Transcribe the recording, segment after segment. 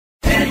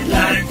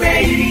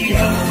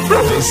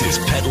This is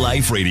Pet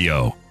Life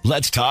Radio.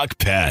 Let's talk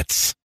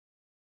pets.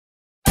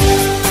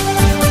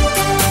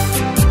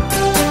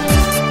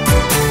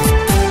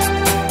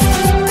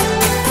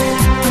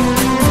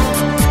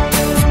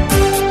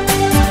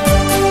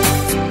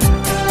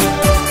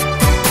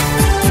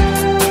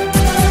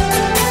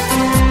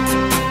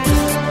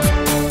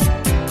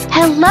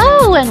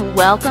 Hello and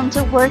welcome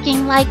to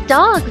Working Like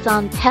Dogs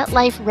on Pet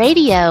Life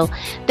Radio.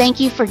 Thank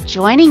you for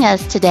joining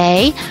us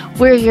today.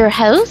 We're your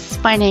hosts.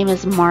 My name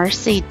is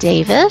Marcie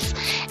Davis,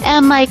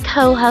 and my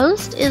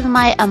co-host is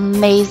my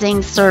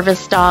amazing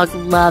service dog,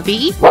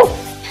 Lovey.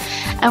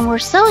 And we're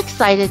so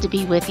excited to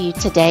be with you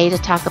today to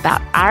talk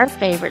about our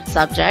favorite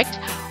subject,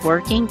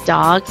 working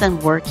dogs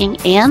and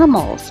working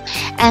animals.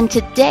 And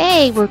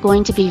today we're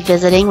going to be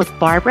visiting with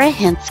Barbara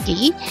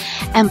Hinske.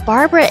 And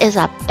Barbara is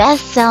a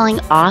best-selling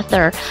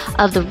author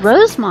of the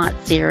Rosemont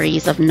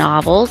series of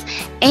novels.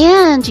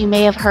 And you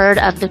may have heard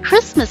of The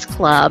Christmas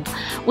Club,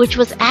 which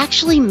was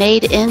actually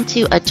made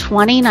into a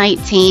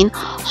 2019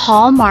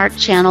 Hallmark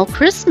Channel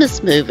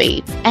Christmas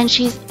movie. And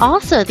she's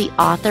also the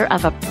author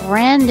of a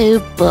brand new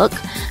book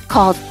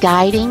called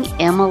Guiding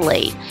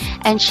Emily.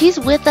 And she's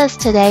with us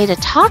today to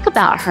talk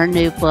about her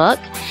new book.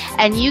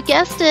 And you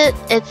guessed it,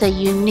 it's a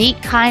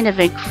unique kind of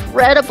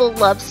incredible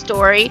love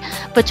story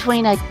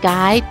between a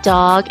guide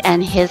dog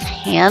and his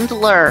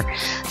handler.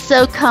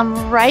 So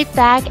come right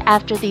back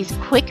after these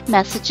quick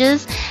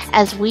messages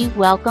as we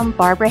welcome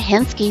Barbara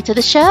Hinske to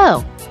the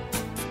show.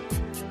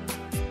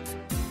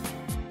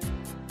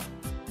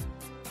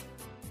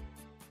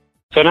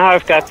 So now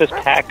I've got this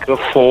pack of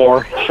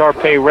 4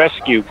 Shar-Pei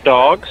rescue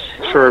dogs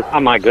for, oh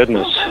my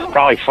goodness,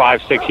 probably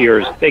 5-6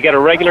 years. They get a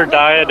regular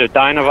diet of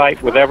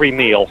Dinovite with every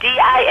meal.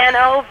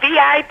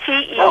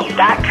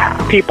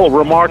 DINOVITE.com. People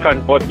remark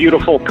on what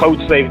beautiful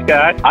coats they've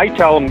got. I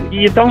tell them,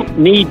 you don't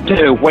need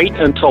to wait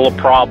until a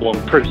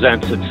problem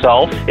presents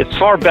itself. It's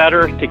far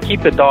better to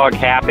keep the dog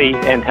happy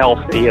and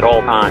healthy at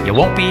all times. You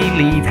won't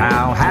believe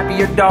how happy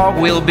your dog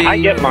will be. I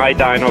get my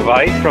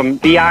Dinovite from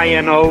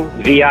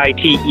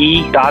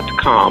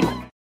DINOVITE.com.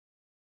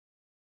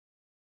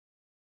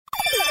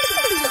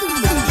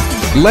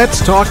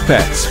 Let's Talk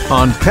Pets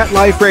on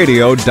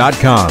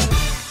PetLifeRadio.com.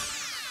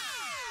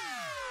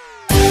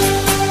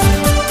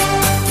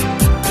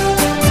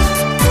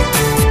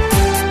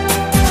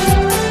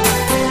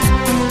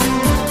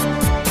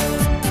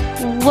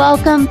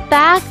 Welcome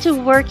back to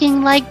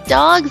Working Like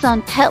Dogs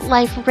on Pet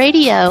Life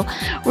Radio.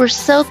 We're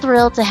so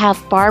thrilled to have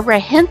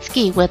Barbara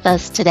Hinske with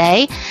us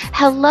today.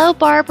 Hello,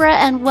 Barbara,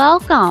 and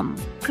welcome.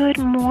 Good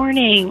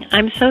morning.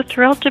 I'm so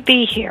thrilled to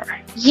be here.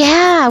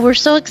 Yeah, we're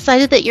so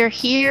excited that you're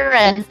here,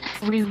 and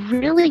we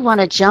really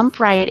want to jump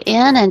right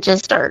in and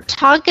just start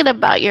talking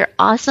about your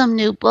awesome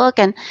new book.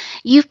 And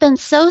you've been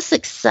so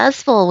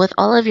successful with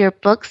all of your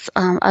books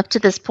up to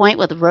this point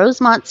with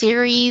Rosemont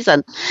series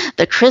and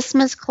the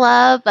Christmas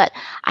Club. But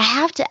I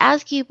have to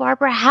ask you,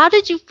 Barbara, how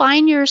did you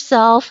find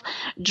yourself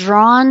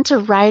drawn to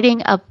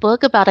writing a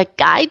book about a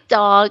guide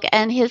dog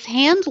and his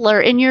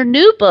handler in your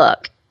new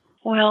book?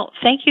 Well,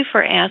 thank you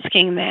for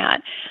asking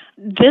that.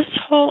 This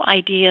whole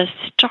idea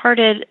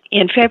started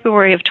in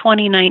February of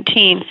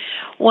 2019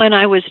 when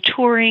I was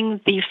touring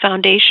the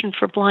Foundation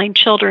for Blind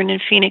Children in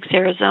Phoenix,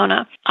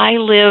 Arizona. I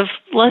live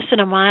less than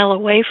a mile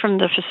away from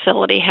the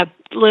facility, have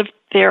lived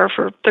there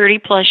for 30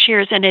 plus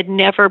years and had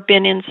never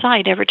been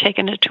inside, never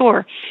taken a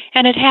tour.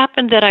 And it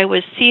happened that I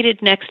was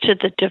seated next to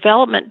the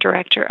development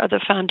director of the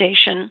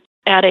foundation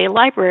at a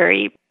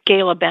library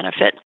gala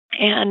benefit.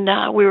 And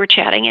we were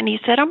chatting, and he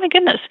said, oh, my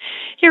goodness,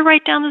 you're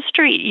right down the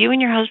street. You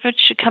and your husband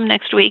should come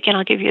next week, and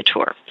I'll give you a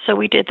tour. So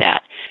we did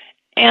that.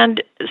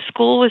 And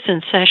school was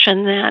in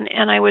session then,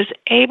 and I was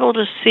able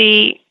to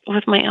see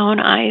with my own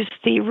eyes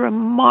the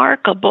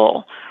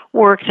remarkable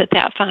work that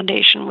that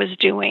foundation was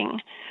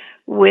doing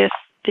with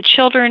the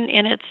children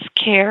in its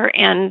care,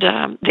 and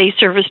they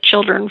service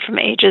children from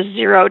ages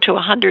 0 to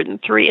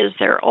 103 as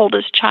their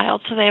oldest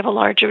child, so they have a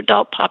large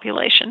adult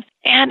population.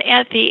 And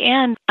at the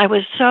end, I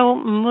was so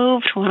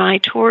moved when I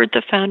toured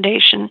the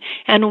foundation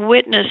and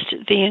witnessed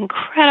the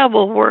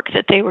incredible work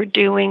that they were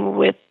doing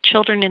with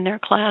children in their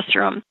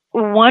classroom.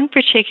 One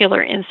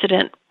particular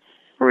incident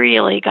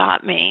really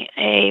got me.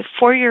 A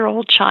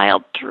 4-year-old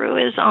child threw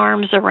his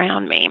arms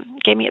around me,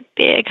 gave me a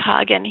big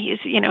hug, and he's,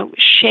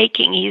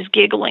 shaking. He's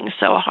giggling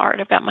so hard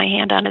about my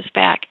hand on his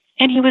back.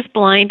 And he was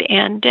blind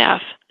and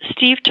deaf.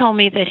 Steve told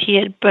me that he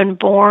had been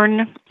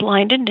born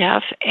blind and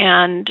deaf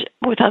and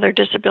with other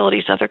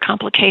disabilities, other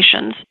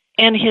complications.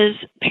 And his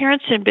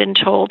parents had been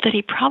told that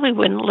he probably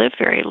wouldn't live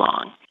very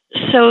long.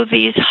 So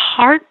these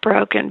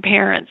heartbroken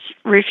parents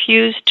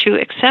refused to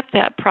accept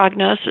that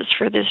prognosis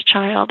for this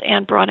child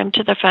and brought him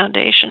to the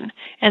foundation.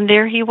 And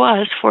there he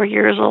was, 4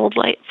 years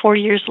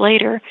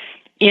later,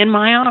 in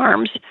my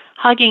arms,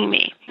 hugging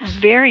me,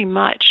 very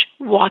much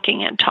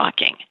walking and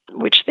talking,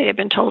 which they had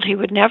been told he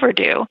would never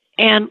do,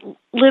 and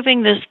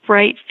living this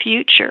bright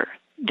future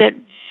that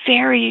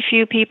very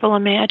few people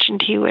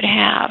imagined he would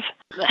have.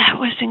 That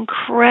was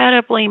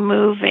incredibly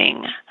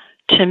moving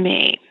to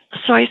me.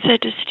 So I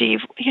said to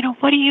Steve,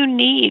 what do you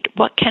need?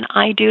 What can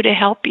I do to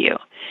help you?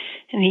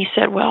 And he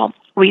said, well,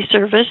 we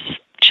service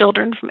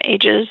children from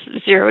ages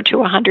 0 to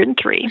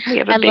 103. We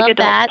have a big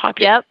adult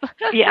population.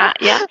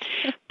 Yep.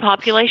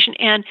 Population.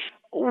 And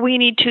we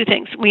need two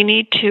things. We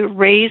need to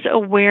raise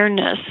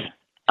awareness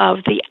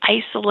of the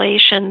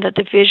isolation that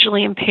the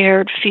visually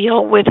impaired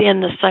feel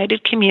within the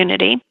sighted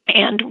community.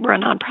 And we're a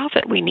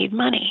nonprofit. We need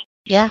money.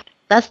 Yeah,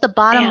 that's the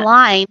bottom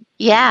line.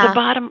 Yeah.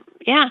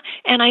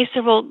 And I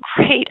said, well,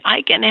 great,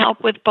 I can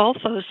help with both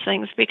those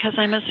things because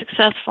I'm a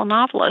successful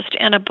novelist,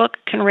 and a book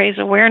can raise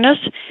awareness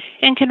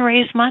and can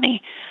raise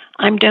money.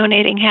 I'm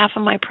donating half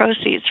of my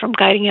proceeds from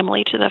Guiding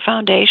Emily to the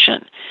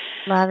foundation.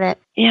 Love it.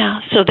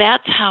 Yeah, so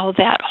that's how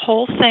that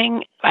whole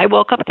thing, I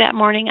woke up that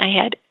morning, I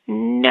had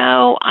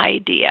no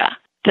idea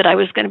that I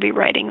was going to be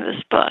writing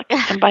this book.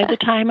 And by the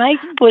time I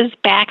was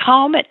back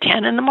home at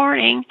 10 in the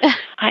morning,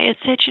 I had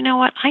said, you know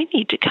what, I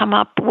need to come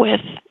up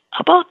with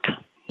a book.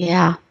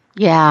 Yeah.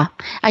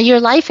 Your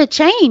life had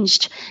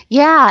changed.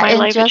 Yeah. My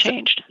life had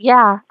changed.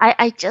 Yeah.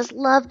 I just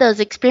love those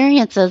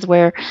experiences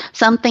where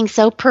something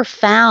so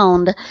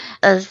profound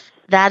as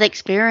that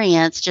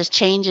experience just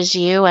changes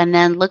you, and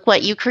then look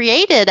what you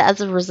created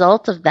as a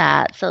result of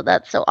that. So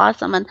that's so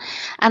awesome. And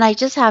I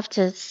just have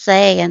to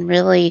say and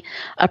really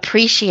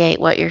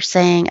appreciate what you're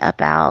saying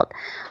about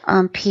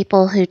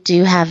people who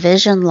do have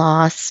vision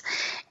loss.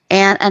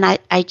 And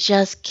I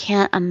just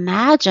can't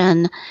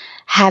imagine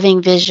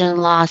having vision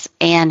loss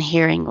and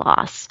hearing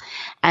loss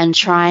and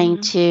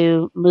trying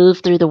to move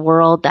through the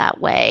world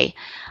that way.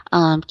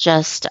 I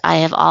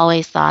have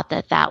always thought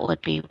that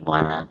would be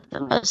one of the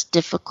most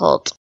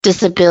difficult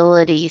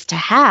disabilities to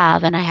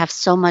have, and I have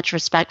so much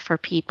respect for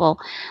people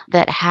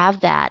that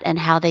have that, and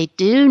how they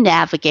do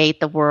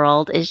navigate the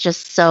world is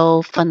just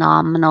so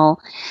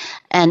phenomenal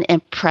and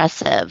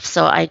impressive.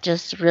 So I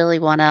just really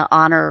want to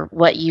honor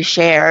what you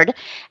shared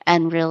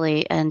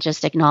and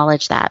just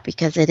acknowledge that,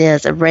 because it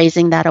is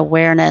raising that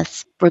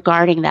awareness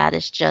regarding that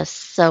is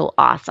just so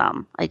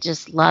awesome. I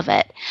just love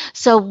it.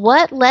 So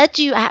what led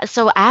you,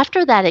 so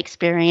after that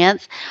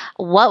experience,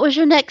 what was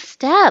your next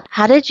step?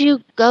 How did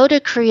you go to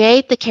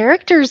create the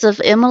characters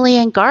of Emily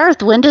and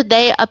Garth? When did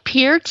they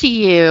appear to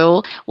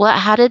you?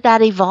 How did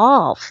that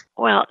evolve?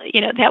 Well,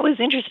 that was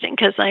interesting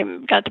because I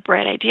got the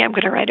bright idea I'm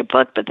going to write a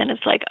book, but then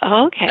it's like,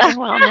 oh, okay,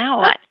 well, now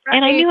what? Right.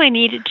 And I knew I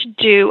needed to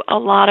do a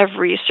lot of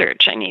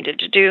research. I needed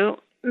to do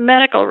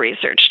medical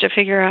research to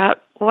figure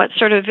out what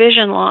sort of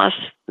vision loss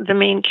the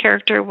main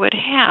character would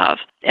have.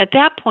 At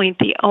that point,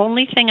 the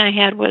only thing I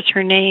had was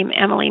her name,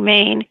 Emily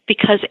Maine,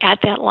 because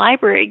at that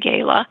library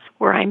gala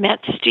where I met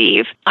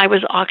Steve, I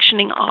was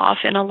auctioning off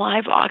in a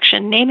live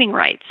auction naming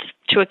rights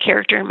to a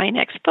character in my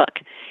next book.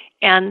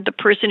 And the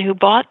person who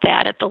bought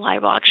that at the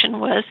live auction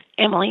was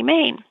Emily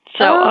Maine.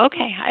 So,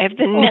 okay, I have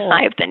the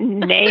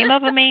name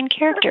of a main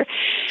character.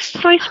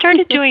 So I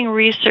started doing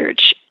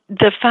research.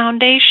 The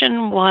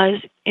foundation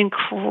was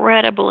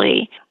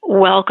incredibly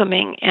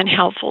welcoming and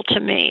helpful to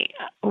me.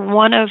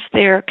 One of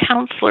their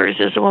counselors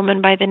is a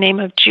woman by the name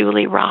of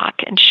Julie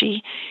Rock, and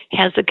she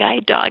has a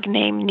guide dog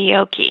named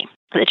Gnocchi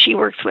that she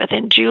works with.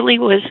 And Julie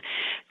was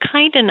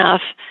kind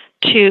enough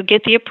to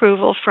get the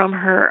approval from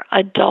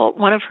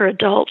one of her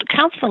adult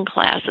counseling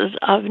classes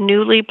of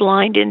newly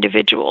blind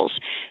individuals.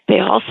 They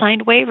all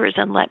signed waivers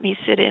and let me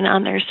sit in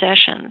on their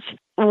sessions.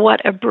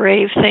 What a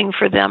brave thing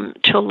for them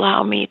to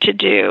allow me to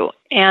do.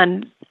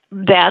 And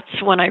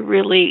that's when I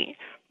really,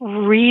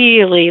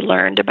 really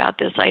learned about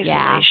this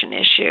isolation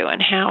issue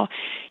and how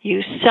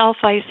you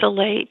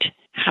self-isolate,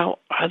 how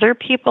other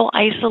people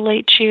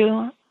isolate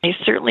you. I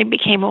certainly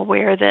became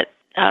aware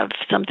of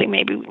something,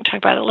 maybe we can talk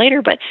about it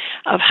later, but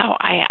of how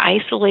I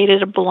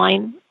isolated a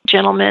blind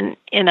gentleman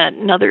in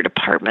another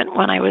department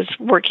when I was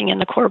working in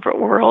the corporate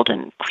world.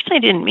 And of course I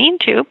didn't mean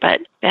to,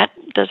 but that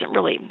doesn't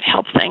really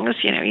help things.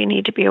 You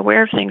need to be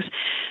aware of things.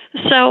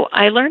 So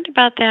I learned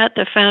about that.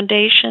 The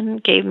foundation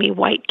gave me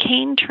white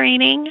cane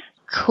training.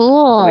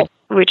 Cool.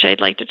 Which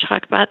I'd like to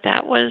talk about.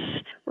 That was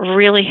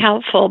really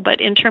helpful. But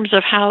in terms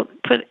of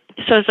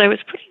so as I was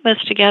putting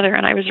this together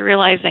and I was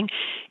realizing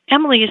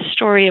Emily's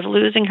story of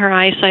losing her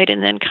eyesight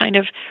and then kind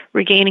of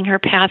regaining her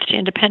path to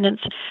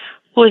independence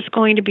was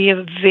going to be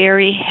a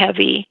very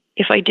heavy,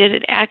 if I did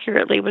it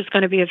accurately, was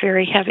going to be a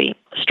very heavy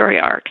story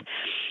arc.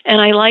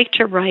 And I like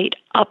to write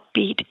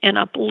upbeat and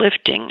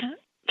uplifting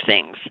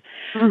things.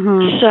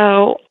 Mm-hmm.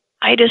 So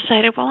I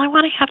decided, I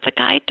want to have the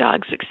guide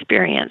dog's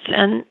experience.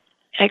 And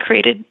I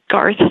created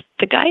Garth,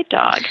 the guide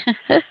dog,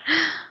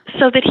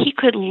 so that he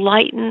could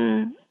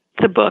lighten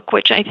the book,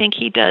 which I think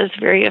he does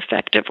very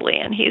effectively.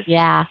 And he's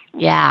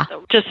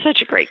just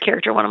such a great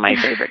character, one of my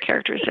favorite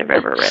characters I've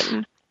ever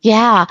written.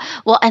 Yeah.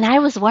 Well, and I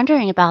was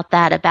wondering about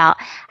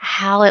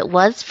how it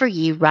was for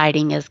you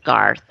writing as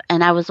Garth.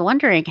 And I was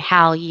wondering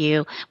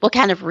what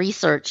kind of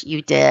research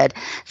you did.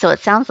 So it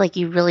sounds like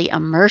you really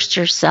immersed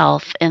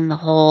yourself in the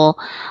whole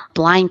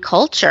blind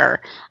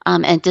culture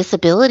and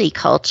disability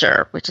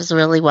culture, which is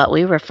really what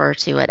we refer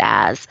to it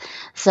as.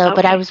 So, okay.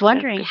 But I was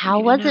wondering, how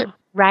was it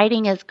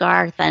writing as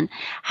Garth, and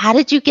how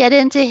did you get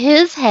into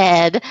his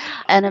head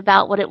and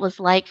about what it was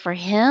like for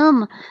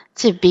him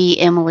to be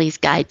Emily's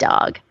guide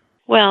dog?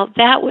 Well,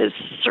 that was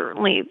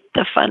certainly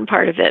the fun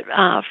part of it.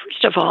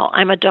 First of all,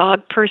 I'm a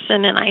dog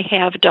person, and I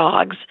have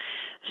dogs,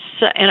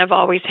 and I've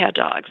always had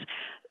dogs.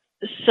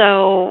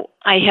 So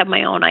I have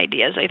my own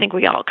ideas. I think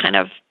we all kind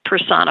of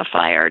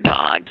personify our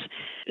dogs.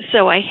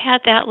 So I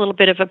had that little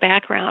bit of a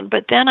background,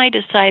 but then I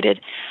decided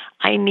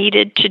I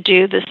needed to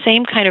do the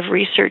same kind of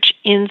research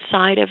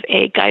inside of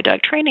a guide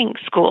dog training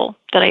school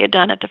that I had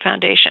done at the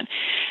foundation.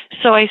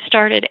 So I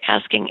started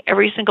asking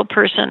every single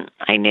person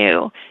I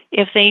knew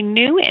if they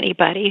knew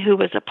anybody who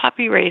was a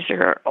puppy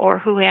raiser or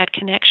who had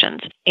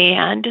connections.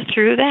 And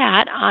through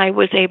that, I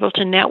was able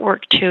to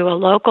network to a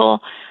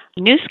local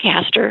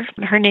newscaster.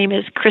 Her name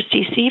is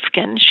Christy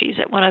Siefkin. She's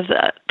at one of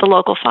the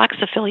local Fox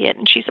affiliate,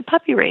 and she's a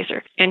puppy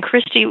raiser. And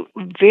Christy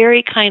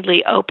very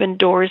kindly opened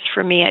doors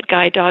for me at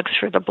Guide Dogs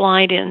for the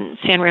Blind in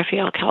San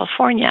Rafael,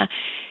 California,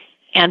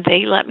 and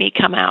they let me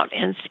come out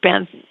and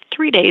spend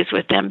 3 days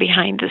with them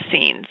behind the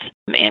scenes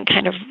and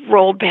kind of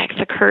rolled back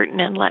the curtain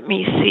and let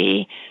me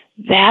see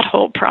that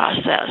whole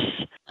process.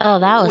 Oh,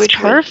 that was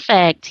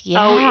perfect.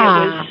 Yeah. Oh,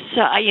 it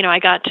was, I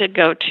got to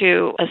go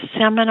to a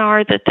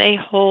seminar that they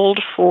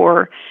hold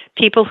for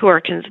people who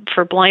are,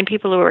 for blind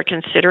people who are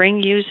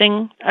considering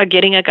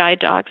getting a guide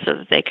dog so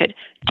that they could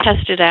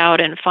test it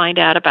out and find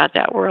out about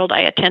that world.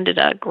 I attended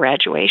a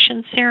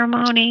graduation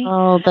ceremony.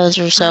 Oh, those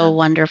are so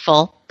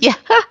wonderful. Yeah.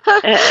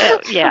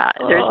 Yeah,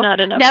 there's not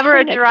enough. Never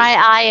a dry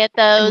eye at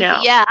those. No.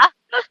 Yeah.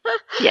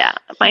 Yeah.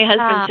 My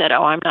husband said,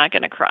 "Oh, I'm not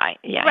going to cry."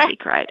 Yeah, right. He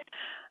cried.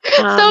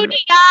 So did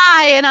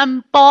I, and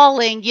I'm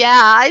bawling. Yeah,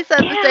 I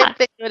said the same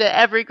thing at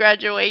every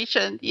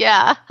graduation.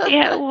 Yeah.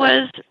 It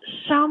was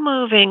so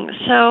moving.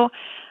 So,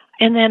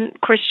 and then, of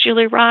course,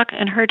 Julie Rock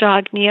and her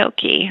dog,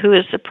 Gnocchi, who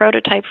is the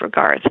prototype for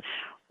Garth,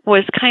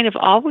 was kind of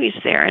always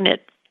there. And as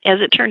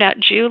it turned out,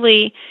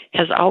 Julie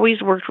has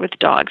always worked with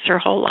dogs her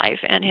whole life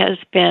and has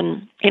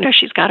been,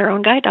 she's got her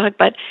own guide dog,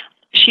 but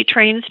she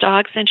trains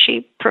dogs and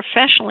she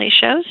professionally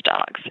shows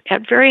dogs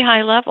at very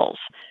high levels.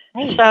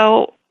 Nice.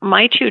 So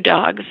my two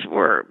dogs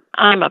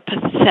I'm a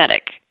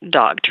pathetic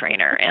dog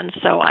trainer, and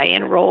so I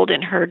enrolled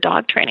in her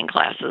dog training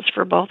classes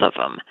for both of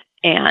them.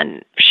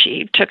 And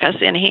she took us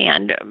in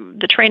hand.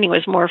 The training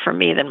was more for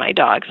me than my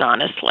dogs,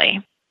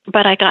 honestly.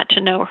 But I got to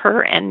know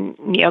her and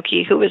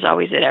Gnocchi, who was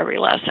always at every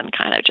lesson,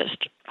 kind of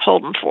just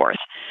holding forth.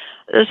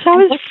 So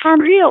it was a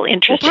real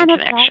interesting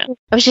connection.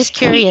 I was just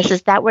curious,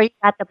 is that where you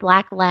got the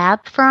black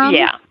lab from?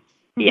 Yeah.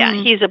 Yeah,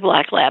 he's a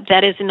black lab.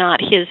 That is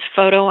not his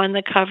photo on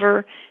the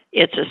cover.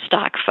 It's a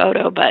stock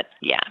photo, but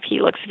yeah, he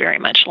looks very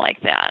much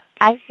like that.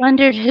 I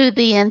wondered who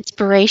the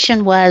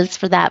inspiration was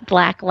for that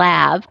black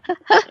lab.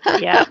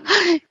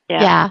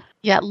 Yeah.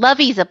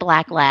 Lovey's a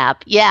black lab.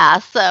 Yeah.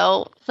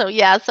 So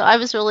I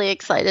was really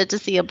excited to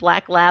see a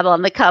black lab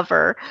on the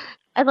cover.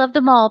 I love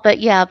them all, but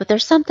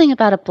there's something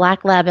about a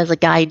black lab as a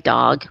guide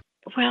dog.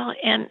 Well,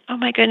 and oh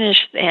my goodness,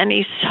 and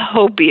he's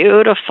so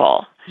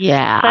beautiful.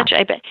 Yeah.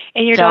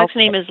 And your dog's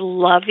name is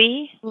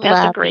Lovey.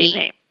 That's a great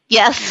name.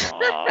 Yes.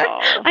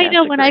 Oh, I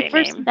know when I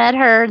first met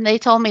her and they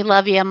told me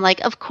Lovey, I'm like,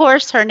 of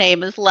course her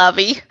name is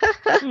Lovey.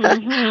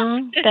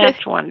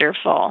 That's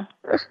wonderful.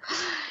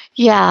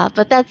 Yeah,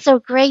 but that's so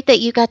great that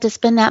you got to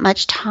spend that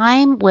much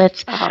time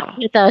with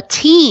a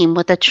team,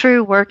 with a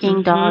true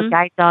working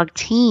guide dog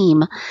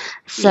team.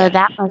 So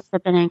that must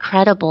have been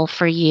incredible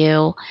for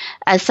you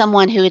as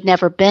someone who had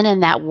never been in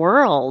that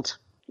world.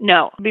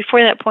 No,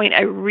 before that point,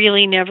 I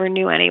really never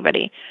knew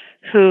anybody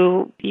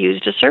who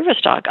used a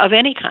service dog of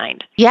any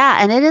kind. Yeah,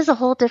 and it is a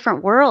whole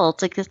different world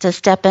to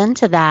step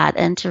into that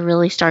and to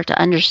really start to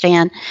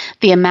understand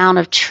the amount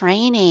of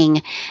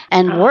training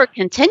and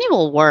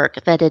continual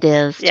work that it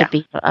is to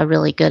be a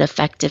really good,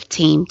 effective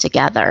team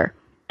together.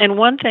 And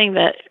one thing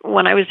that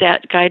when I was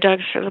at Guide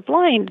Dogs for the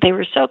Blind, they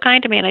were so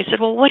kind to me, and I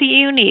said, well, what do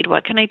you need?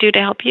 What can I do to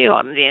help you?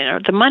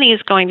 The money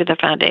is going to the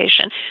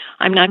foundation.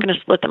 I'm not going to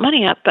split the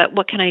money up, but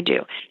what can I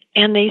do?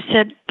 And they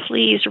said,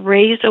 please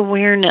raise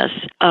awareness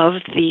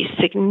of the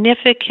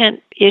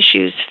significant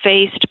issues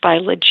faced by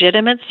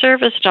legitimate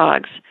service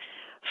dogs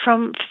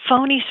from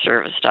phony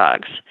service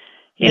dogs.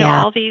 You know,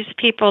 all these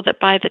people that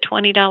buy the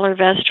 $20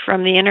 vest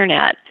from the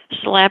internet,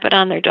 slap it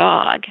on their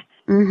dog,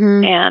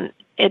 and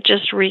it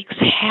just wreaks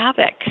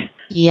havoc.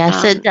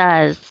 Yes, it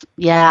does.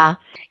 Yeah.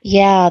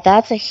 Yeah,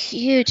 that's a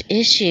huge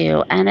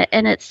issue. And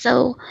it's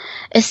so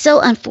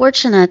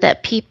unfortunate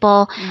that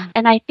people,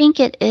 and I think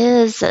it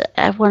is,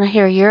 I want to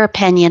hear your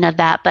opinion of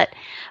that, but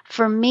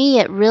for me,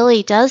 it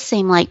really does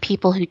seem like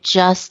people who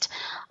just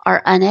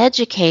are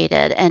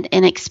uneducated and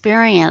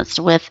inexperienced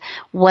with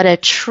what a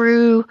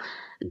true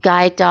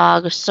guide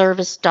dog,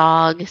 service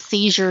dog,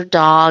 seizure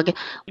dog,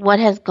 what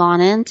has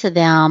gone into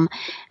them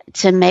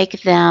to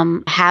make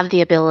them have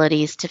the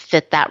abilities to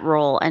fit that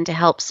role and to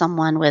help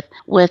someone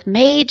with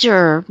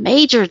major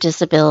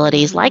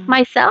disabilities like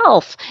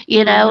myself.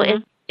 You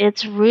know,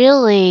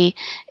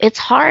 it's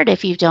hard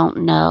if you don't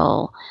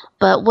know.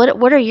 But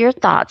what are your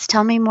thoughts?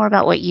 Tell me more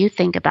about what you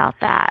think about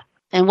that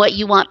and what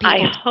you want people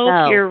to know.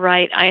 I hope you're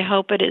right. I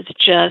hope it is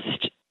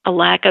just a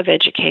lack of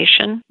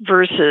education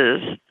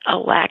versus a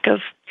lack of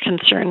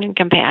concern and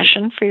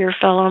compassion for your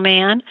fellow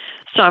man.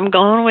 So I'm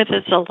going with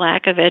it's a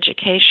lack of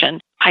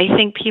education. I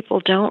think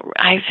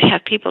I've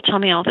had people tell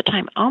me all the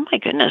time, oh my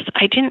goodness,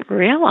 I didn't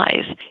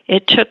realize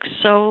it took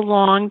so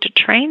long to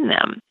train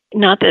them.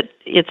 Not that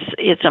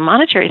it's a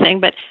monetary thing,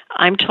 but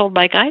I'm told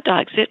by guide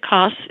dogs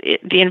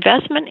the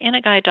investment in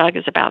a guide dog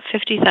is about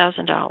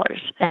 $50,000.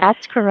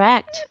 That's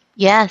correct.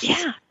 Yes.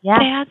 Yeah.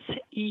 That's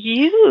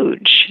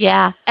huge.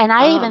 Yeah. And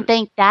I even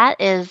think that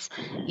is,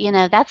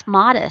 that's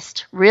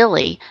modest,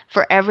 really,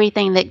 for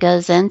everything that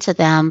goes into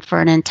them for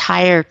an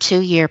entire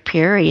 2-year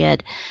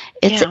period.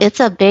 It's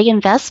a big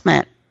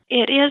investment.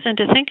 It is. And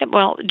to think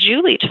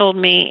Julie told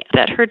me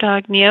that her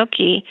dog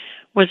Gnocchi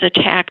was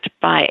attacked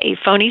by a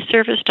phony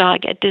service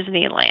dog at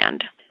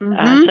Disneyland,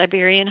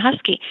 Siberian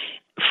Husky.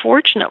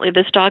 Fortunately,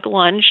 this dog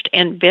lunged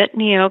and bit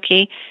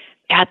Gnocchi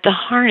at the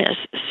harness,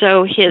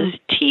 so his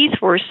teeth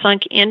were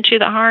sunk into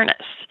the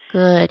harness.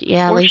 Good,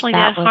 yeah. Fortunately,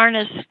 that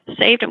harness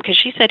saved him because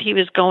she said he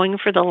was going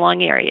for the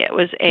lung area. It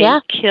was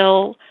a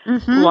kill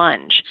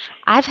lunge.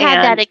 I've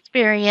had that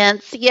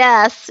experience.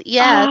 Yes.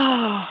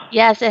 Oh.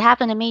 Yes, it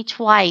happened to me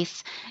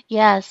twice.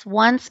 Yes,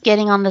 once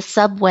getting on the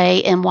subway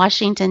in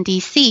Washington,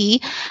 D.C.,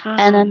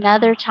 and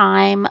another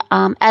time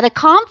at a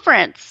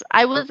conference.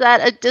 I was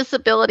at a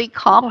disability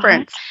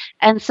conference,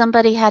 and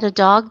somebody had a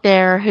dog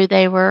there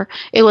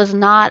it was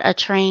not a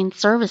trained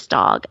service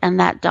dog,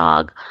 and that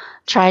dog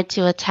tried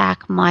to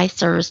attack my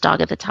service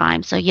dog at the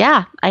time. So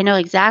yeah, I know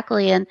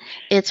exactly, and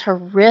it's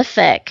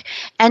horrific.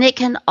 And it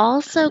can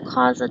also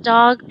cause a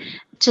dog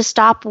to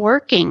stop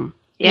working,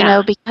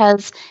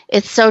 because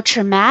it's so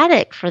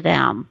traumatic for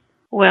them.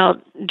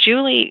 Well,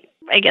 Julie,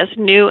 I guess,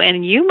 knew,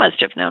 and you must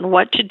have known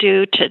what to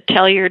do to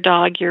tell your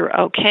dog you're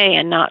okay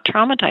and not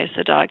traumatize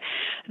the dog.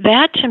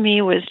 That to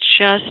me was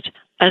just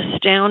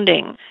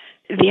astounding.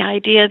 The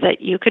idea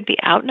that you could be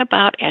out and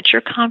about at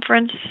your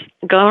conference,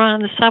 going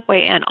on the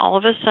subway, and all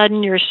of a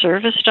sudden your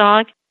service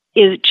dog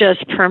is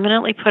just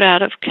permanently put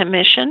out of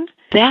commission,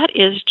 that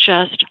is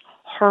just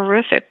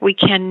horrific. We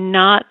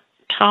cannot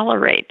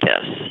tolerate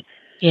this.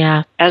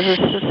 Yeah. As a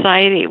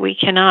society, we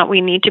cannot.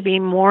 We need to be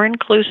more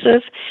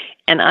inclusive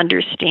and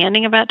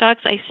understanding about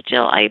dogs.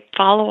 I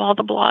follow all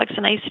the blogs,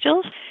 and I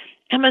still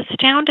am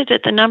astounded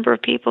at the number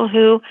of people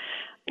who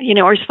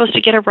are supposed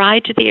to get a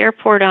ride to the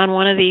airport on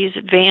one of these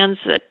vans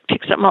that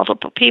picks up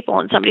multiple people,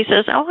 and somebody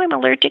says, "Oh, I'm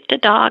allergic to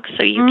dogs,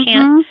 so you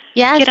can't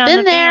get on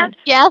the van."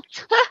 Yes.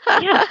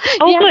 Yeah.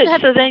 Oh,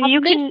 good. So then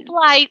you can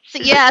flights.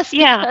 Yes.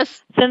 Yeah.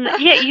 Yes. Then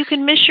you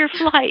can miss your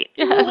flight.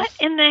 Yes. What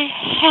in the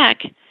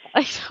heck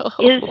is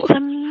the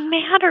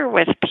matter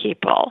with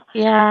people?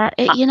 Yeah,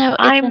 it's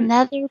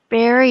another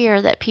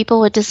barrier that people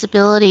with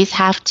disabilities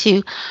have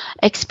to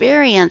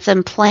experience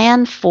and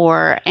plan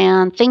for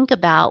and think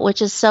about,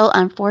 which is so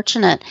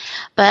unfortunate.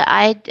 But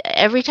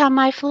every time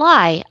I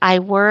fly, I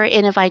worry,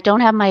 and if I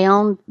don't have my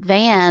own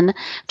van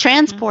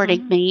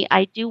transporting me,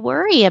 I do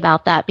worry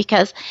about that,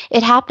 because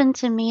it happened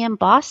to me in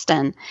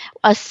Boston,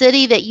 a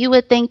city that you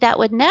would think that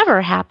would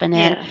never happen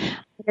in. Yes.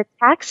 The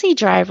taxi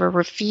driver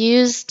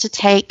refused to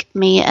take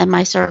me and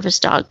my service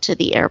dog to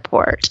the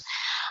airport.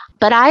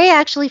 But I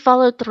actually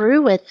followed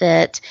through with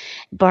it,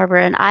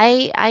 Barbara, and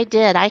I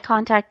did. I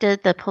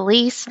contacted the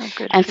police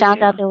and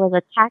found out there was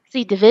a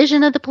taxi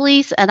division of the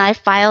police, and I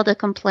filed a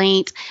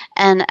complaint,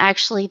 and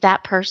actually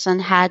that person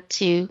had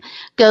to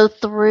go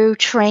through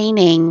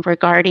training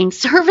regarding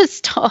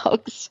service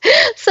dogs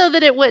so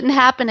that it wouldn't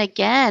happen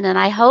again, and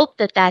I hope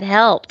that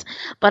helped.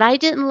 But I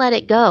didn't let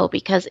it go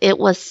because it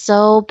was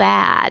so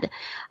bad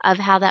of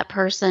how that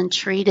person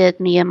treated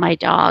me and my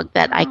dog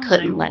that I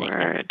couldn't let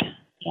it go.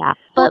 Yeah,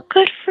 but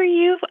good for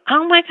you.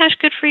 Oh my gosh,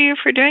 good for you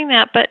for doing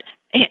that. But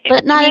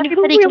not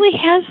everybody who really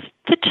has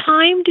the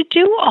time to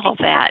do all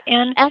that,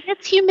 and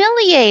it's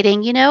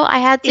humiliating. I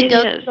had to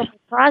go through the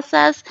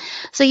process,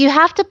 so you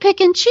have to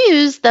pick and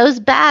choose those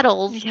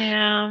battles.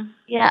 Yeah,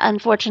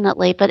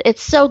 unfortunately, but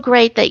it's so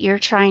great that you're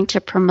trying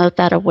to promote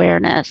that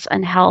awareness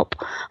and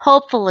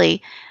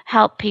hopefully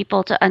help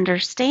people to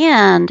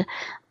understand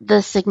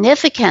the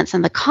significance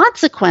and the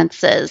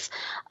consequences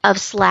of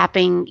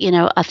slapping,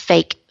 a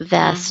fake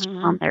vest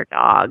on their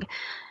dog.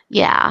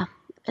 Yeah,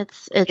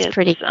 it's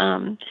pretty.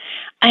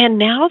 And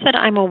now that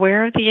I'm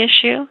aware of the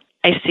issue,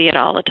 I see it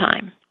all the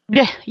time.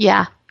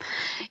 Yeah.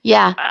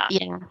 You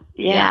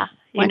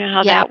know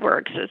how that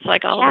works. It's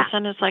like all of a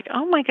sudden it's like,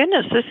 oh my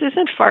goodness, this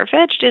isn't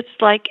far-fetched. It's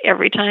like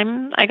every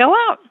time I go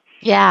out.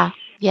 Yeah.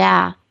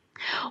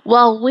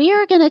 Well, we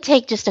are going to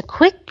take just a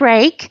quick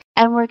break,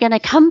 and we're going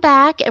to come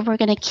back, and we're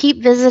going to keep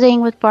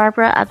visiting with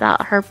Barbara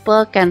about her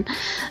book and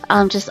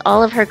just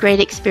all of her great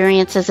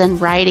experiences in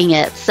writing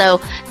it. So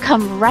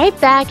come right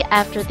back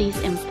after these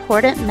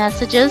important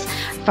messages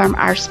from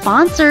our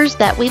sponsors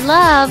that we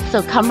love.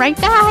 So come right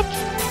back.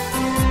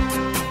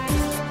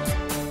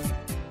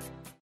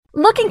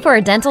 Looking for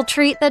a dental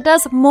treat that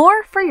does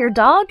more for your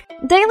dog?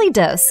 Daily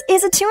Dose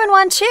is a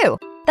 2-in-1 chew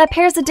that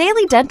pairs a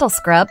daily dental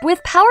scrub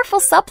with powerful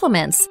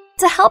supplements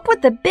to help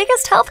with the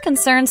biggest health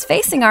concerns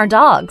facing our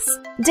dogs.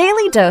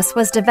 Daily Dose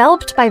was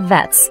developed by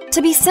vets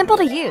to be simple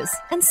to use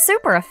and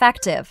super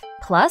effective.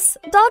 Plus,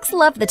 dogs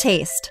love the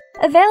taste.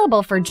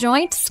 Available for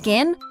joint,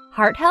 skin,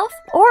 heart health,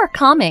 or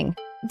calming.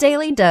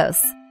 Daily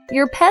Dose.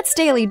 Your pet's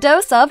daily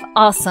dose of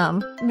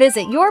awesome.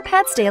 Visit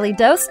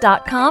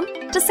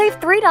yourpetsdailydose.com to save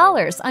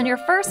 $3 on your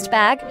first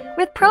bag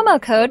with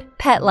promo code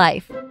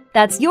PETLIFE.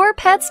 That's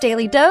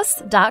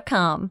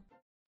yourpetsdailydose.com.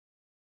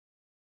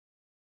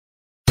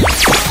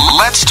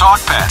 Let's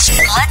talk pets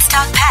Let's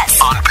talk pets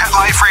on Pet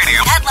Life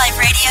Radio.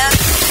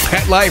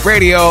 Pet Life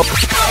Radio.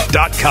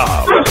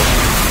 PetLifeRadio.com.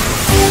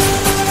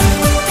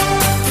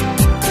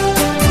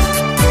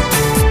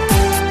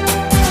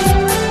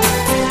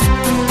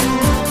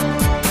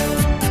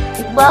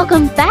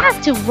 Welcome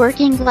back to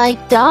Working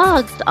Like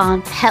Dogs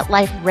on Pet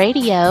Life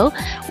Radio.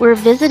 We're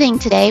visiting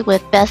today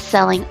with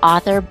best-selling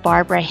author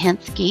Barbara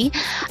Hinske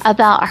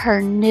about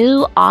her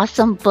new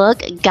awesome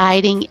book,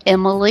 Guiding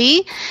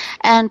Emily.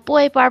 And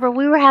boy, Barbara,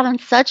 we were having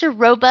such a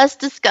robust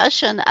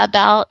discussion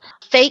about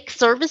fake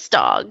service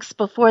dogs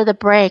before the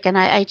break, and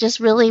I just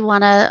really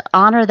want to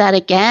honor that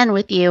again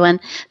with you and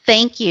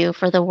thank you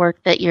for the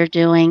work that you're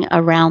doing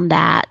around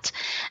that.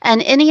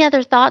 And any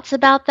other thoughts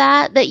about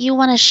that you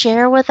want to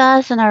share with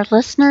us and our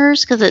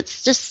listeners, because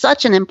it's just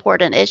such an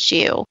important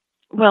issue?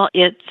 Well,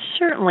 it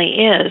certainly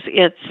is.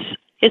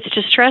 It's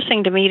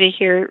distressing to me to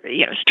hear,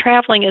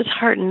 traveling is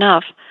hard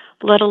enough,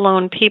 let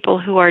alone people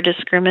who are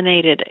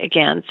discriminated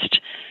against.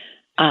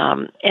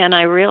 And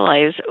I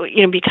realize,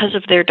 because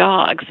of their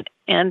dogs,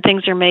 and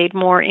things are made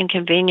more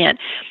inconvenient,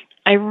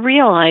 I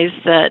realize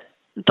that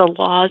the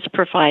laws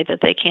provide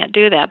that they can't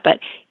do that. But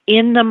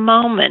in the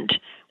moment,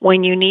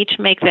 when you need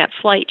to make that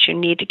flight, you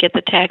need to get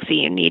the taxi,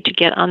 you need to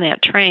get on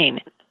that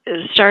train,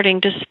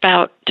 starting to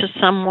spout to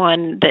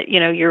someone that,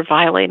 you're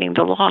violating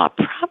the law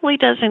probably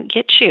doesn't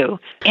get you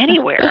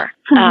anywhere.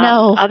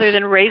 No. Other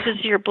than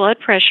raises your blood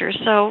pressure.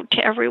 So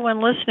to everyone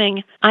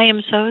listening, I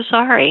am so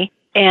sorry.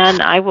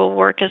 And I will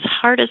work as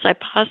hard as I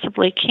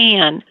possibly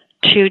can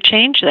to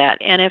change that.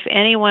 And if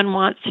anyone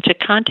wants to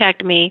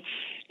contact me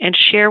and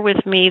share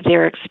with me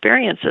their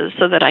experiences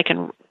so that I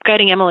can,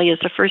 Guiding Emily is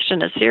the first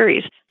in a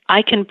series,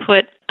 I can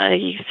put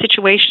a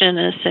situation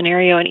and a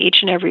scenario in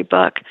each and every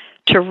book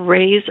to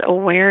raise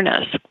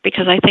awareness,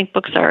 because I think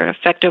books are an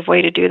effective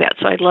way to do that.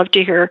 So I'd love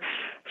to hear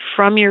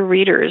from your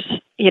readers,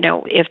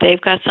 if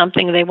they've got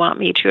something they want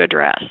me to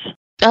address.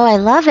 Oh, I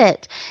love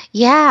it.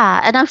 Yeah.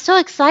 And I'm so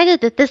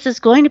excited that this is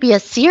going to be a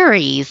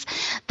series.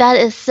 That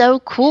is so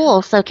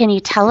cool. So can you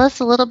tell us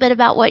a little bit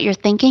about what you're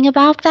thinking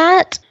about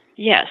that?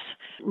 Yes.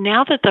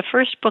 Now that the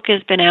first book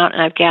has been out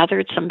and I've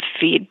gathered some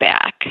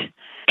feedback,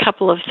 a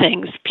couple of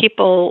things.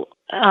 People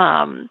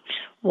want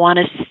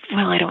to,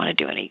 I don't want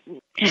to do any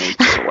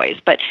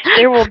giveaways, but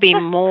there will be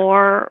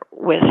more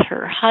with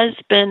her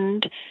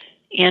husband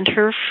and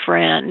her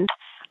friend.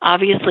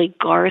 Obviously,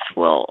 Garth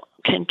will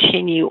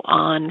continue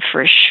on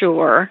for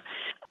sure.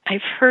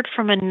 I've heard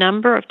from a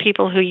number of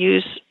people who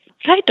use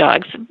guide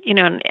dogs,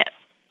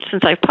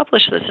 since I've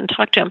published this and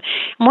talked to them.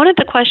 And one of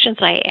the questions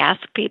I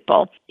ask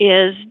people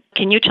is,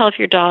 can you tell if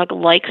your dog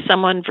likes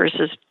someone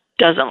versus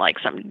doesn't like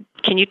someone?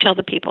 Can you tell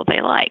the people they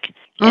like?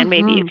 And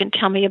maybe you can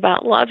tell me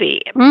about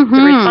Lovey. The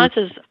response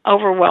is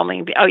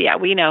overwhelming. Oh, yeah,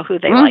 we know who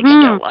they like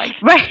and don't like.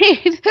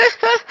 Right.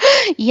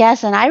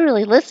 Yes, and I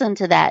really listen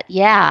to that.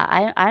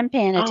 Yeah, I'm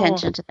paying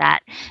attention to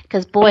that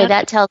because, boy,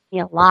 that tells me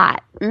a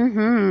lot.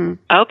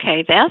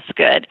 Okay, that's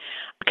good,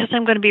 because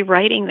I'm going to be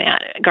writing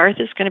that. Garth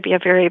is going to be a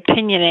very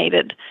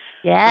opinionated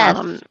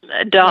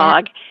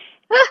dog.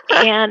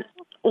 And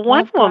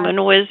one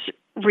woman was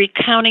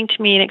recounting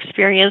to me an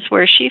experience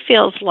where she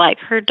feels like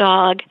her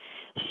dog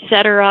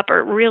set her up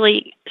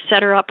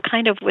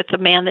kind of with the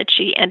man that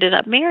she ended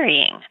up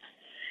marrying.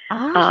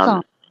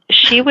 Awesome.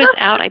 She was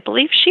out, I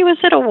believe she was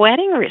at a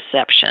wedding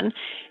reception,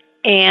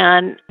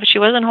 and she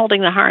wasn't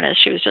holding the harness,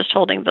 she was just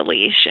holding the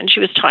leash, and she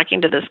was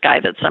talking to this guy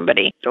that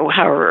somebody,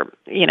 however,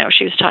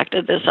 she was talking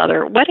to this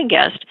other wedding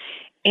guest,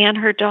 and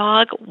her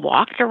dog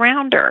walked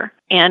around her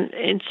and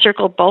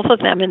encircled both of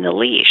them in the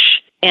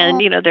leash.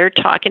 And, they're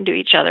talking to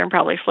each other and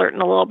probably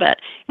flirting a little bit,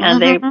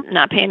 and they're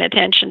not paying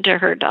attention to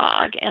her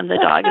dog, and the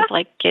dog is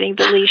like getting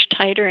the leash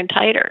tighter and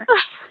tighter.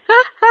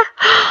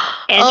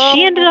 And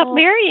she ended up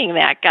marrying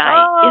that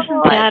guy.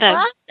 Isn't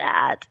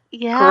that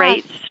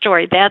great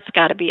story? That's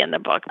got to be in the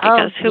book,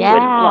 because who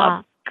wouldn't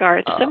love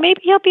Garth? So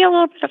maybe he'll be a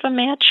little bit of a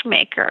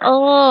matchmaker.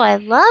 Oh, I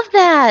love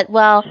that.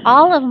 Well,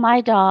 all of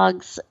my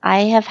dogs,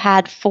 I have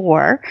had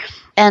 4,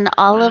 and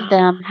all of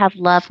them have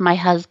loved my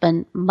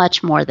husband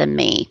much more than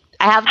me.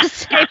 I have to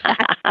say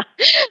that.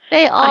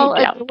 They all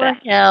adore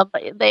him.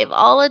 They've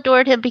all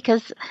adored him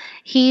because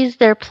he's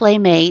their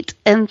playmate.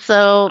 And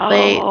so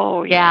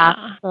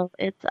so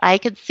I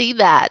could see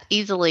that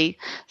easily.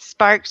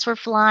 Sparks were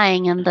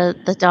flying and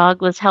the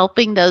dog was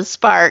helping those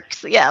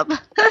sparks. Yep.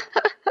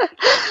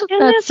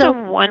 And that's a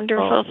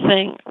wonderful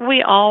thing.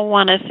 We all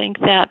want to think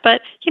that.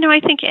 But,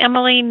 I think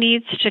Emily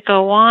needs to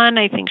go on.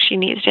 I think she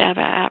needs to have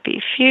a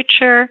happy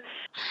future.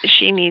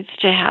 She needs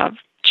to have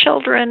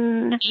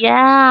children.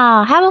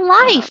 Yeah, have a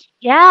life.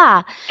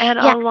 Yeah. And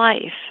yeah. a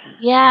life.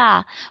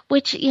 Yeah,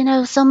 which,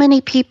 so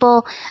many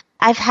people,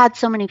 I've had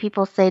so many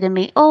people say to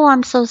me, "Oh,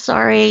 I'm so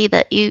sorry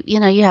that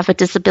you have a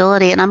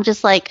disability." And I'm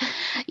just like,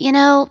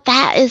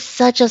 that is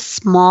such a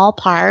small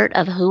part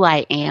of who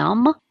I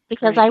am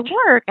because I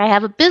work, I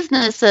have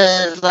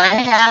businesses, I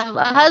have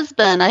a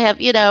husband, I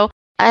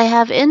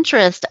have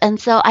interest. And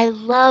so I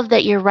love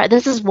that you're right.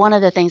 This is one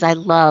of the things I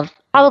love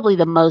probably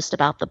the most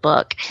about the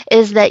book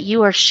is that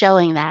you are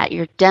showing that,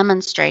 you're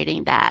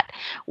demonstrating that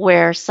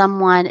where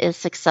someone is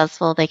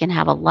successful, they can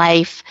have a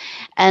life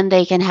and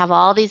they can have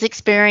all these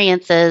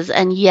experiences.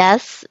 And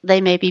yes,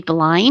 they may be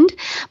blind,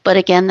 but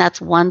again,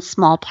 that's one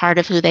small part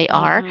of who they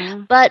are.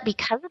 But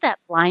because of that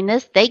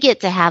blindness, they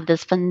get to have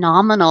this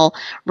phenomenal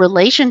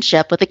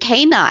relationship with a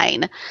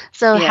canine.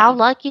 So how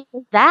lucky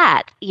is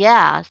that?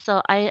 Yeah.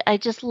 So I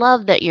just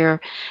love that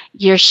you're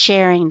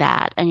sharing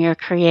that and you're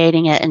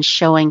creating it and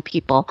showing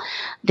people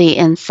the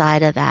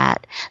inside of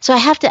that. So I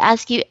have to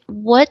ask you,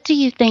 what do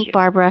you think,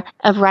 Barbara,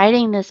 of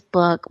writing this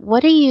book?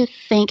 What do you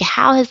think,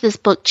 how has this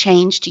book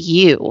changed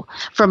you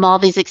from all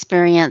these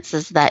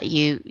experiences that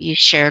you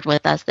shared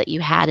with us that you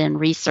had in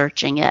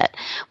researching it?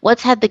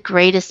 What's had the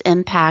greatest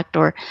impact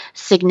or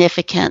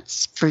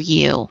significance for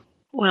you?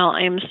 Well,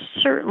 I'm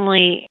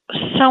certainly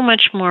so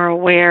much more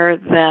aware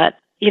that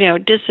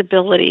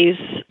disabilities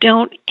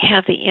don't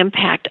have the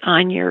impact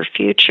on your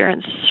future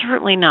and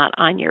certainly not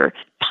on your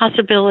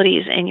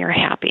possibilities and your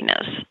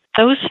happiness.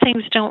 Those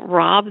things don't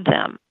rob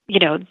them,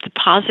 the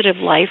positive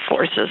life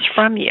forces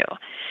from you.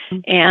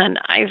 And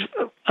I've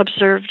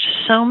observed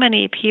so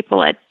many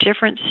people at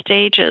different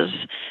stages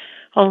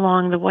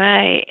along the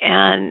way.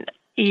 And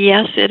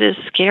yes, it is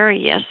scary.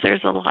 Yes,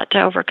 there's a lot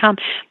to overcome.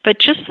 But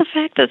just the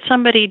fact that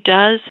somebody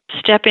does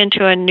step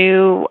into a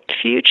new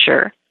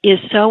future is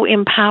so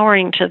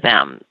empowering to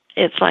them.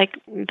 It's like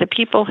the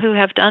people who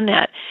have done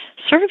that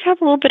sort of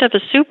have a little bit of a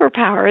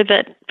superpower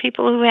that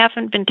people who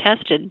haven't been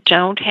tested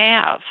don't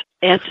have.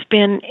 It's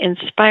been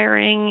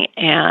inspiring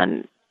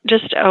and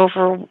just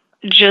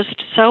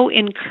so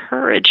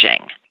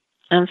encouraging.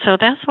 And so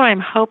that's what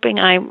I'm hoping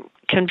I'm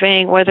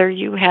conveying, whether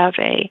you have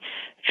a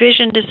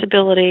vision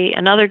disability,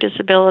 another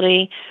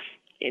disability,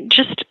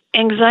 just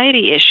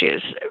anxiety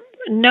issues,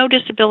 no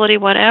disability,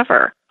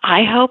 whatever.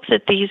 I hope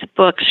that these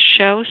books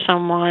show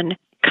someone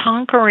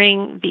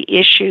conquering the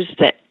issues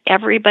that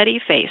everybody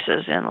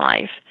faces in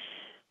life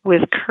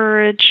with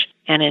courage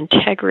and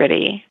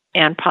integrity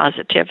and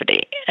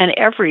positivity. And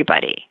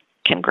everybody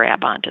can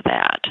grab onto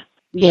that.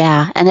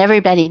 Yeah, and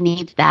everybody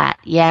needs that.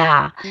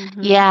 Yeah.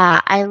 Yeah,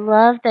 I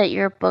love that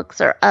your books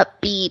are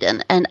upbeat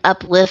and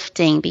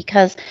uplifting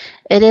because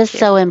it is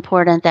so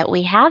important that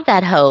we have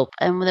that hope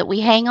and that we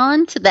hang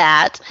on to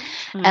that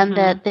and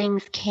that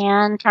things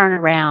can turn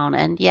around.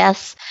 And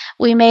yes,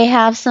 we may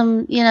have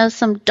some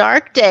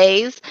dark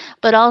days,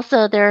 but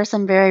also there are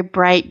some very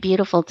bright,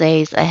 beautiful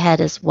days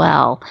ahead as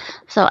well.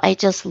 So I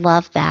just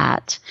love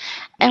that.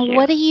 And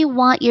what do you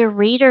want your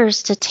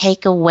readers to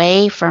take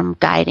away from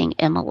Guiding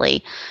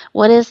Emily?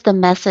 What is the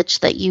message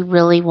that you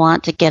really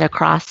want to get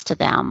across to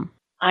them?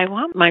 I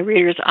want my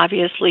readers,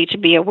 obviously, to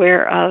be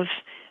aware of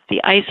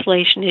the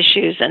isolation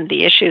issues and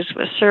the issues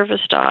with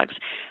service dogs.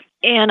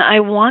 And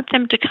I want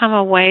them to come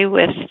away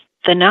with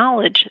the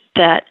knowledge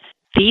that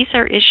these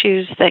are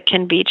issues that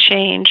can be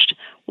changed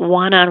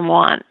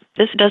one-on-one.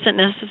 This doesn't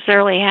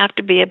necessarily have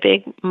to be a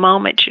big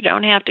moment. You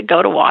don't have to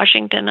go to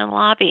Washington and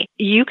lobby.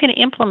 You can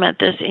implement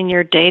this in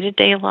your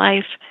day-to-day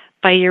life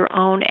by your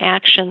own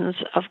actions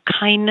of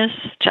kindness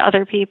to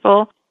other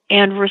people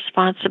and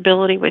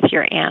responsibility with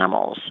your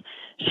animals.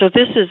 So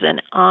this is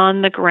an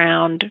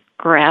on-the-ground,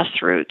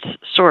 grassroots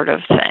sort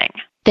of thing.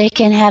 They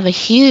can have a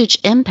huge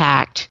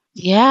impact.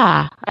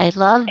 Yeah, I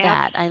love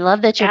that. I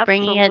love that you're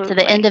bringing it to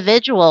the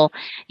individual.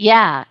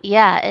 Yeah,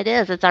 it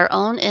is. It's our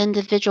own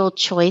individual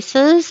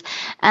choices.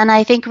 And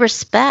I think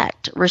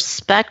respect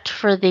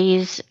for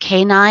these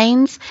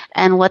canines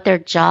and what their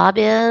job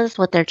is,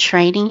 what their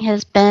training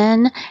has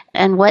been,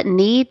 and what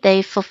need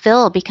they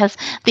fulfill. Because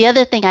the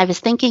other thing I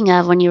was thinking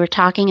of when you were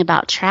talking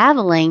about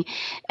traveling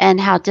and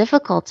how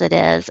difficult it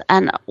is,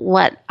 and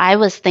what I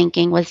was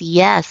thinking was,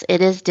 yes,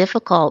 it is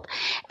difficult.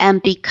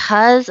 And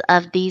because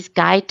of these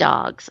guide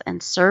dogs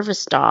and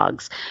service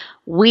dogs,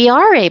 we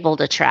are able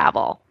to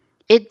travel.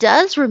 It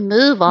does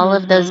remove all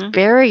of those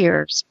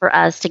barriers for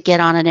us to get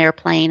on an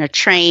airplane, a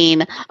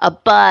train, a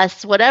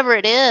bus, whatever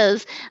it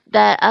is,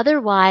 that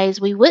otherwise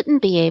we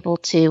wouldn't be able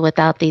to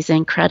without these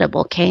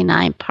incredible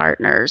canine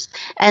partners.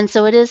 And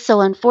so it is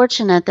so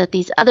unfortunate that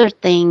these other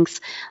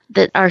things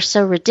that are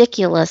so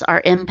ridiculous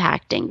are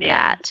impacting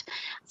that.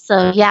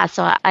 So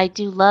I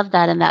do love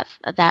that, and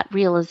that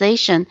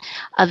realization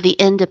of the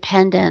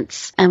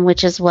independence, and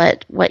which is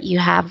what you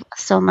have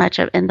so much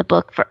of in the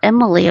book for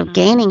Emily, of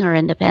gaining her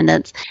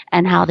independence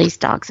and how these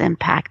dogs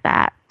impact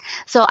that.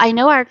 So I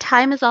know our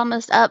time is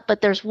almost up,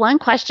 but there's one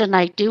question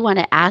I do want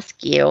to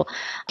ask you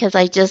because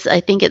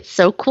I think it's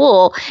so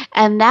cool.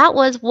 And that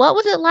was, what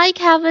was it like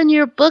having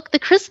your book, The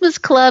Christmas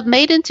Club,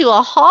 made into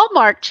a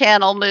Hallmark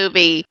Channel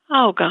movie?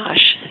 Oh,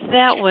 gosh,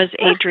 that was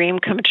a dream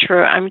come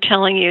true. I'm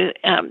telling you,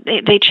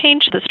 they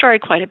changed the story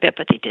quite a bit,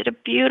 but they did a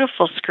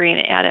beautiful screen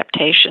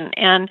adaptation.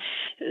 And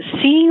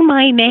seeing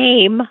my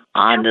name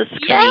on the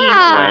screen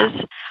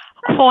was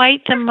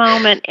quite the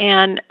moment.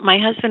 And my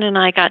husband and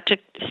I got to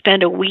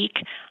spend a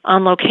week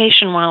on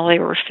location while they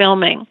were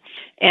filming.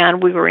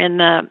 And we were in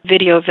the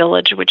video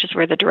village, which is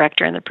where the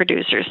director and the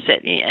producers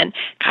sit. And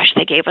gosh,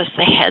 they gave us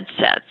the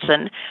headsets,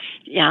 and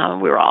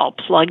we were all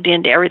plugged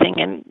into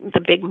everything and the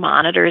big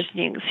monitors.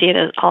 And you can see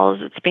it all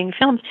as it's being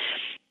filmed.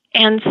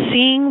 And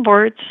seeing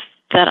words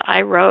that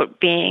I wrote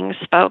being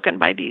spoken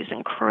by these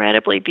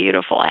incredibly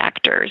beautiful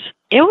actors,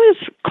 it was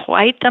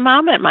quite the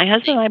moment. My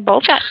husband and I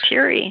both got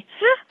teary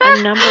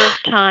a number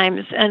of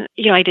times. And,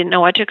 I didn't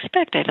know what to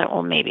expect. I thought,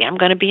 well, maybe I'm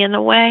going to be in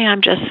the way.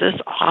 I'm just this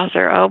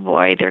author. Oh,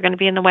 boy, they're going to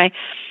be in the way.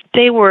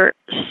 They were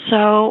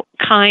so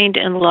kind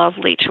and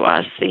lovely to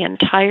us the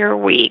entire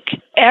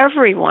week.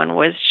 Everyone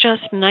was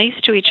just nice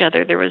to each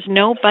other. There was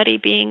nobody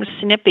being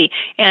snippy.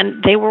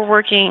 And they were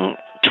working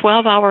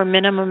 12-hour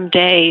minimum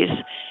days.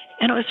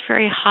 And it was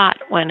very hot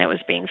when it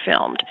was being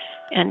filmed.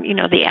 And,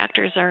 the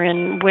actors are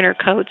in winter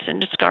coats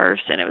and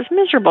scarves, and it was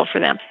miserable for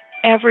them.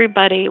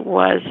 Everybody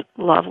was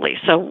lovely.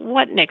 So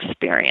what an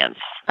experience.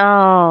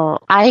 Oh,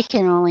 I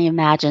can only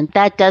imagine.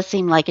 That does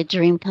seem like a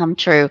dream come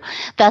true.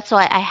 That's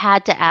why I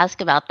had to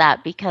ask about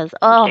that because,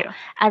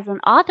 as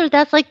an author,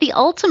 that's like the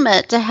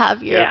ultimate to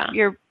have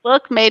your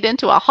book made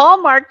into a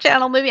Hallmark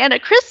Channel movie and a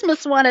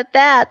Christmas one at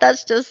that.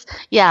 That's just,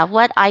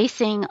 what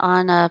icing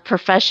on a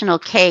professional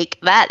cake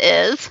that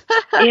is.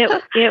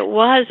 It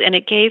was, and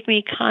it gave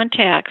me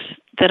contacts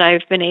that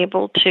I've been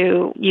able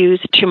to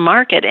use to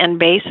market and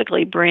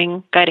basically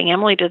bring Guiding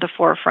Emily to the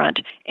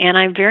forefront. And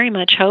I'm very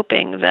much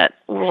hoping that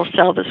we'll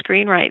sell the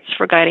screen rights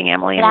for Guiding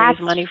Emily and raise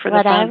money for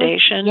the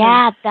foundation.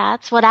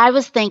 That's what I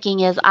was thinking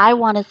is I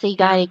want to see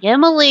Guiding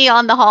Emily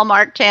on the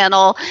Hallmark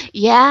Channel.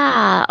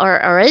 Yeah,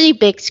 or any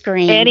big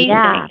screen. Anything,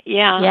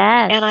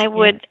 Yes. And I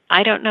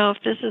don't know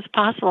if this is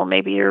possible.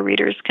 Maybe your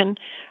readers can,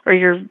 or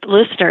your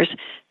listeners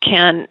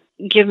can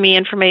give me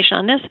information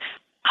on this.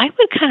 I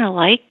would kind of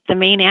like the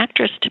main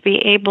actress to be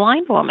a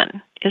blind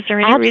woman. Is there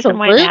any reason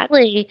why that?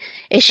 Absolutely.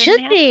 It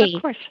should be.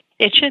 Of course.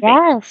 It should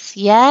be.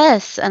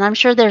 Yes. And I'm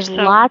sure there's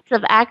lots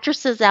of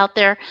actresses out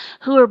there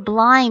who are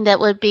blind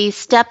that would be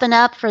stepping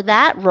up for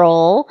that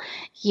role.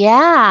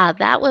 Yeah,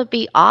 that would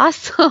be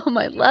awesome.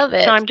 I love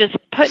it. So I'm just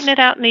putting it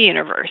out in the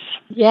universe.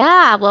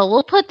 Yeah, well,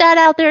 we'll put that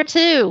out there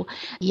too.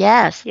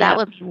 Yes, that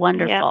would be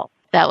wonderful. Yeah.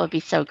 That would be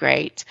so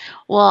great.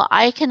 Well,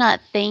 I cannot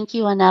thank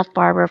you enough,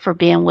 Barbara, for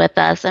being with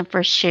us and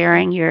for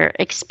sharing your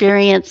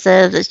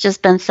experiences. It's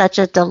just been such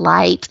a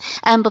delight.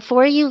 And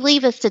before you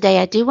leave us today,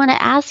 I do want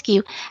to ask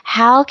you,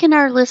 how can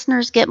our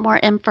listeners get more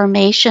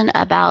information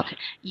about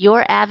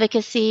your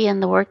advocacy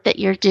and the work that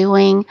you're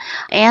doing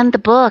and the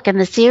book and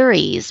the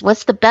series?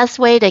 What's the best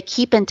way to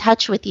keep in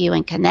touch with you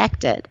and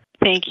connected?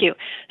 Thank you.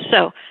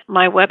 So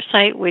my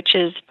website, which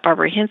is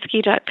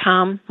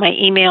barbarahinske.com, my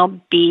email,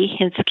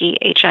 bhinske,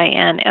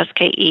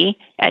 Hinske,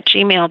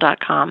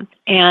 @gmail.com.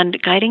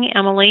 And Guiding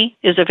Emily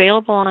is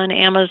available on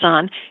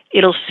Amazon.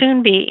 It'll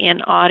soon be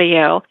in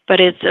audio, but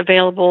it's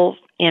available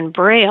in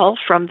Braille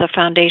from the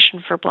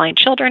Foundation for Blind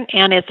Children,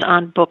 and it's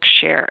on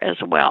Bookshare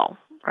as well.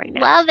 Right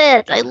now. Love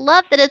it. I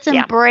love that it's in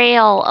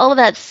Braille. Oh,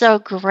 that's so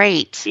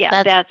great.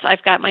 Yeah,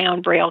 I've got my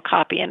own Braille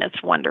copy, and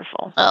it's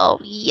wonderful. Oh,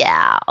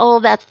 yeah.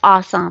 Oh, that's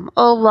awesome.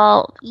 Oh,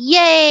 well,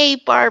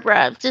 yay,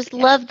 Barbara. Just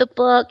love the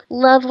book.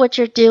 Love what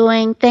you're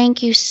doing.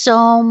 Thank you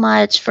so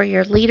much for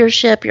your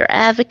leadership, your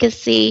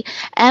advocacy,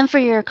 and for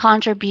your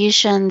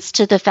contributions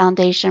to the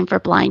Foundation for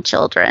Blind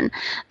Children.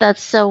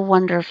 That's so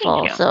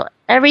wonderful. So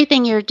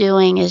everything you're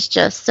doing is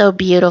just so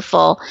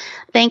beautiful.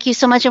 Thank you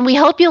so much. And we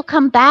hope you'll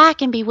come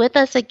back and be with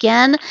us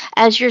again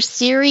as your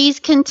series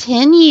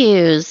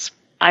continues.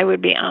 I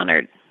would be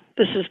honored.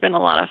 This has been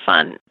a lot of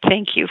fun.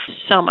 Thank you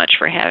so much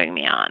for having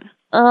me on.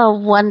 Oh,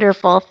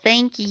 wonderful.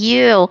 Thank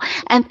you.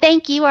 And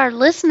thank you, our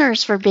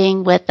listeners, for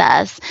being with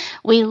us.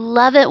 We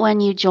love it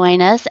when you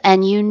join us,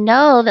 and you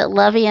know that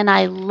Lovey and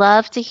I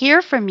love to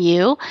hear from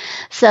you.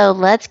 So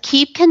let's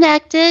keep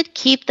connected,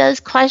 keep those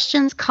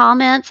questions,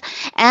 comments,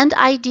 and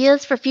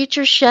ideas for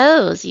future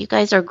shows. You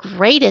guys are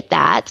great at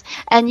that.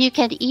 And you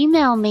can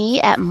email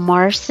me at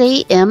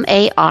Marcie,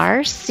 MARCIE,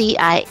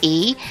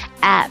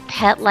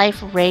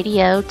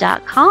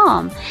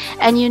 @PetLifeRadio.com.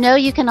 And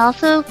you can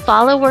also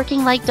follow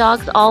Working Like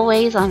Dogs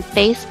Always on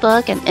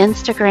Facebook and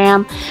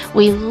Instagram.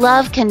 We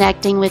love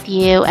connecting with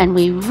you, and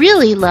we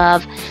really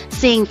love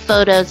seeing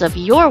photos of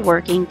your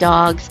working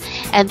dogs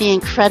and the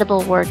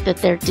incredible work that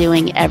they're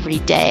doing every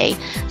day.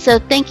 So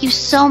thank you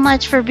so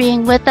much for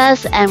being with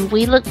us, and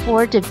we look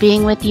forward to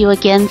being with you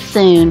again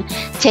soon.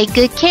 Take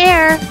good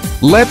care.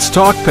 Let's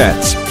Talk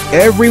Pets,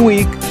 every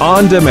week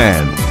on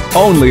demand,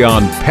 only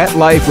on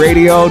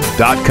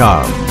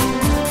PetLifeRadio.com.